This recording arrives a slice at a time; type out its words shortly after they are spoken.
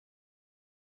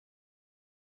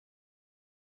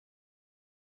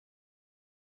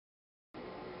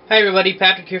Hi everybody,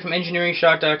 Patrick here from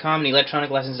EngineeringShock.com and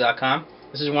ElectronicLessons.com.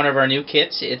 This is one of our new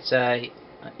kits. It's a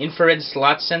infrared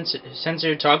slot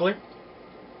sensor toggler.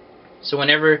 So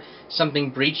whenever something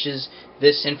breaches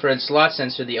this infrared slot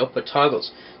sensor, the output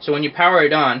toggles. So when you power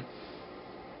it on,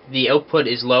 the output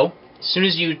is low. As soon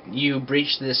as you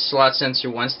breach this slot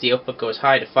sensor once, the output goes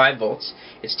high to 5 volts.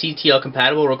 It's TTL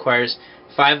compatible, requires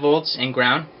 5 volts and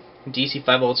ground, DC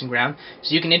 5 volts and ground.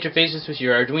 So you can interface this with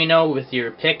your Arduino, with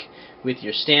your PIC, with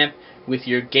your stamp, with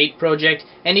your gate project,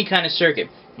 any kind of circuit.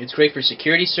 It's great for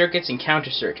security circuits and counter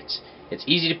circuits. It's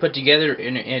easy to put together,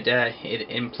 and it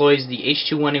employs the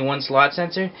H21A1 slot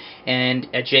sensor and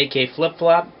a JK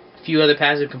flip-flop, a few other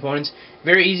passive components.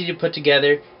 Very easy to put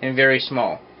together and very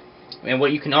small. And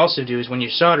what you can also do is when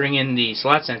you're soldering in the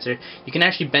slot sensor, you can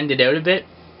actually bend it out a bit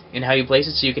in how you place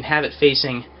it, so you can have it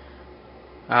facing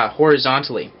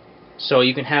horizontally. So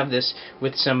you can have this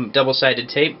with some double-sided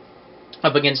tape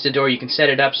up against the door. You can set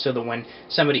it up so that when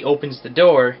somebody opens the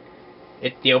door,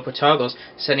 the output toggles,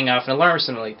 setting off an alarm or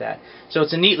something like that. So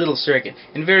it's a neat little circuit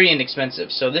and very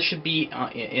inexpensive. So this should be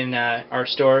in our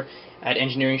store at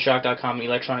EngineeringShock.com and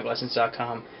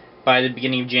ElectronicLessons.com by the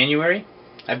beginning of January.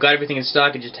 I've got everything in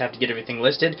stock. I just have to get everything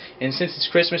listed. And since it's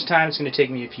Christmas time, it's going to take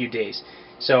me a few days.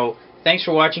 So thanks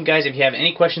for watching, guys. If you have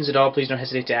any questions at all, please don't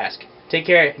hesitate to ask. Take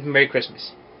care and Merry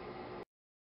Christmas.